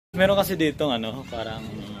Meron kasi dito ano, parang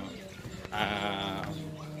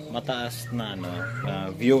mataas na ano,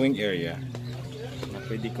 viewing area. Na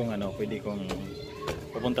pwede kong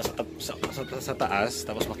pupunta sa taas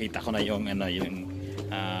tapos makita ko na yung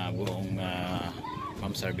buong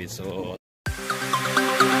Mamzar Beach. So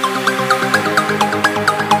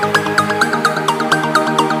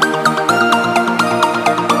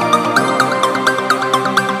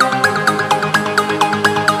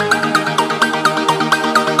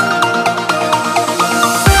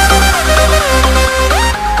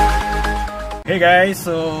hey guys,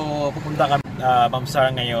 so pupunta kami Mamzar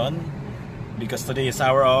ngayon because today is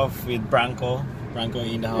hour off with Branko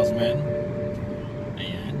in the house, man.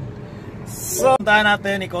 Ayan. So puntahan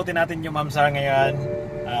natin, ikotin natin yung Mamzar ngayon.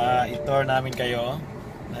 I-tour namin kayo.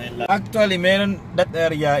 Actually, meron that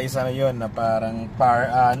area is ano yun na parang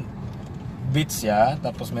beach ya,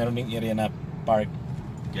 tapos meron ding area na park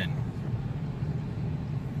dyan.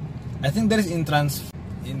 I think there is entrance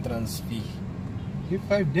fee. If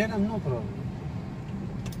 5 there, no problem.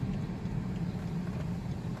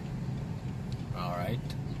 Alright,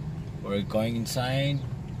 we're going inside.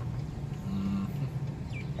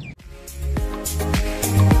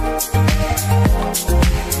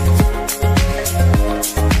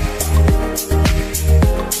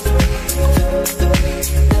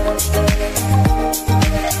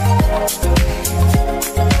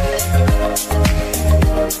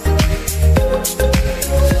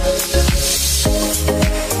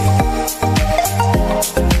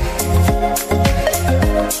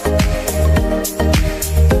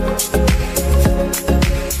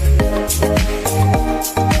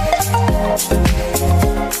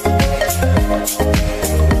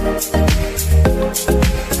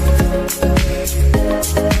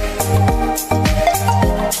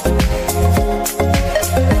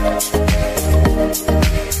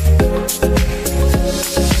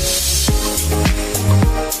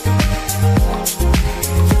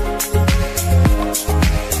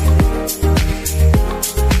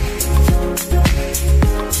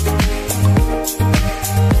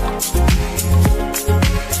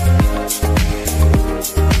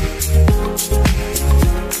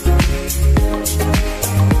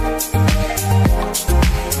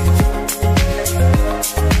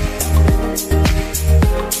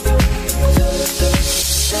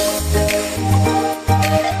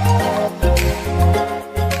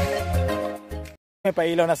 May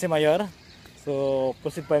pailaw na si Mayor. So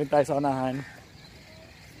proceed pa rin tayo sa unahan.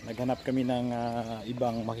 Naghanap kami ng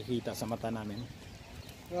ibang makikita sa mata namin.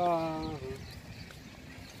 We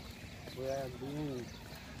are doing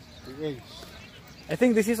the edge. I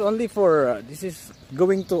think this is only for this is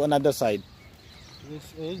going to another side.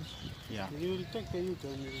 This edge? Yeah. You will take a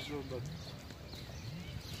U-turn, you will go back.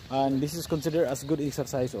 And this is considered as good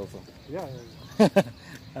exercise also. Yeah.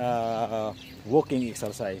 Walking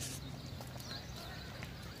exercise.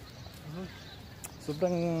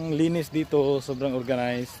 Sobrang linis dito, sobrang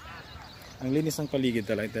organized. Ang linis ng paligid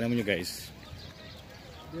talaga. Tignan mo nyo guys.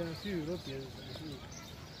 Yeah, see Europeans.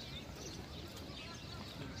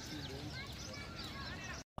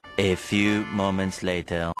 A few moments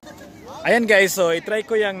later. Ayan guys, so itry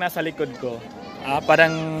ko yung nasa likod ko.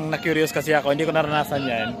 Parang na-curious kasi ako, hindi ko naranasan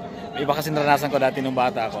yan. Iba kasi naranasan ko dati nung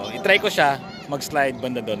bata ako. Itry ko siya, mag-slide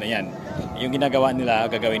banda doon. Ayan. Yung ginagawa nila,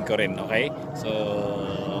 gagawin ko rin. Okay? So,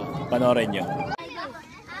 panoorin nyo.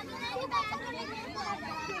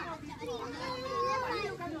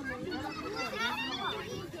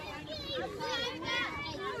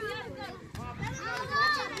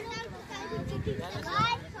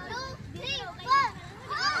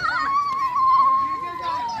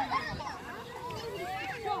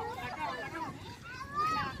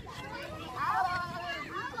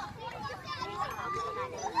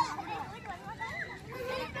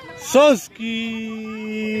 Soski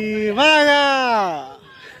Maga!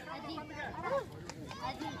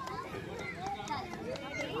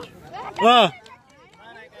 Wah!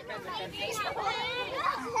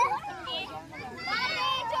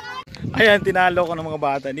 Ayan, tinalo ko ng mga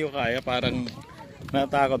bata. Hindi ko kaya. Parang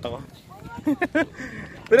natakot ako.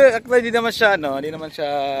 Pero actually, hindi naman siya, no? Hindi naman siya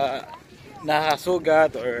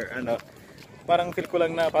nakasugat or ano. Parang feel ko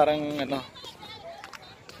lang na parang ano.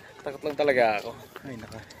 Takot lang talaga ako. Ay,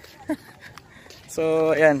 naka.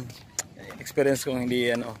 So, ayan. Experience kong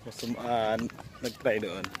hindi nag-try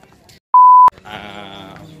doon.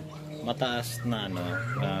 Mataas na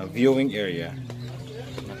viewing area.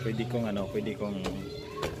 Na pwede kong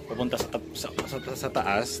pupunta sa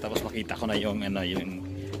taas tapos makita ko na yung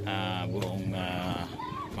buong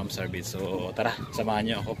Mamzar Beach. So, tara, samahan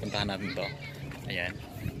niyo ako, puntahan natin 'to. Ayan.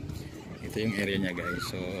 Ito yung area niya, guys.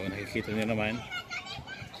 So, nakikita niyo naman.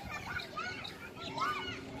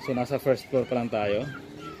 So nasa first floor pa lang tayo.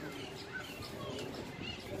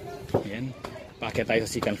 Ayan. Paakyat tayo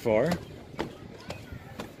sa second floor.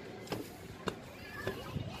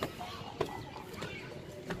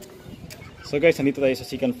 So guys, nandito tayo sa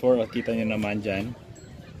second floor at kita nyo naman dyan.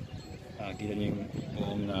 Kita nyo yung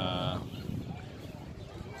buong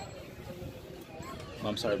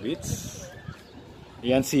Mamzar Beach.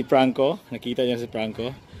 Ayan si Franco. Nakita niya si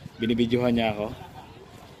Franco. Binibidyohan niya ako.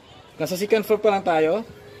 Nasa second floor pa lang tayo.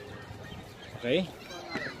 Okay.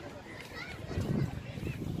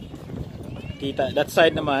 Kita, that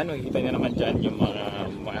side naman, makikita niya naman dyan yung mga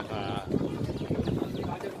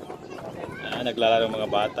naglalaro mga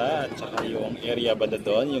bata at saka yung area banda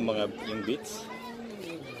doon, yung beach.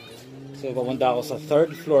 So papunta ako sa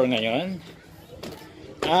third floor ngayon.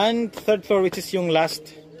 And third floor, which is yung last,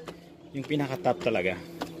 yung pinaka top talaga.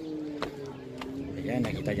 Ayan,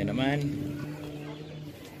 nakita niyo naman.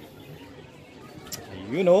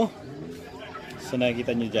 You know. So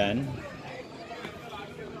nakikita niyo dyan.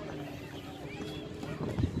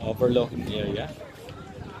 Overlooking area.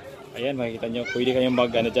 Ayan, makikita nyo, pwede kayong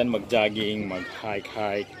mag-jogging,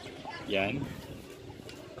 mag-hike. Yan.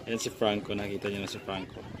 Ayan si Franco, nakita nyo na si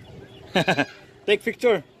Franco. Take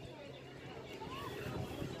picture!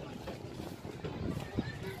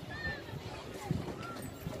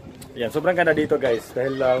 Ayan, sobrang ganda dito guys.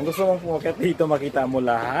 Dahil kung gusto mong pumakyat dito, makita mo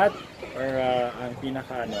lahat. Or ang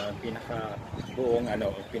pinaka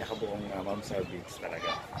buong Mamzar Beach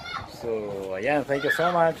talaga. So, ayan, thank you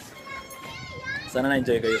so much. Sana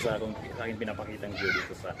na-enjoy kayo sa aking pinapakitang view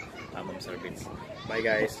dito sa Mamzar Beach. Bye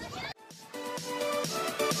guys!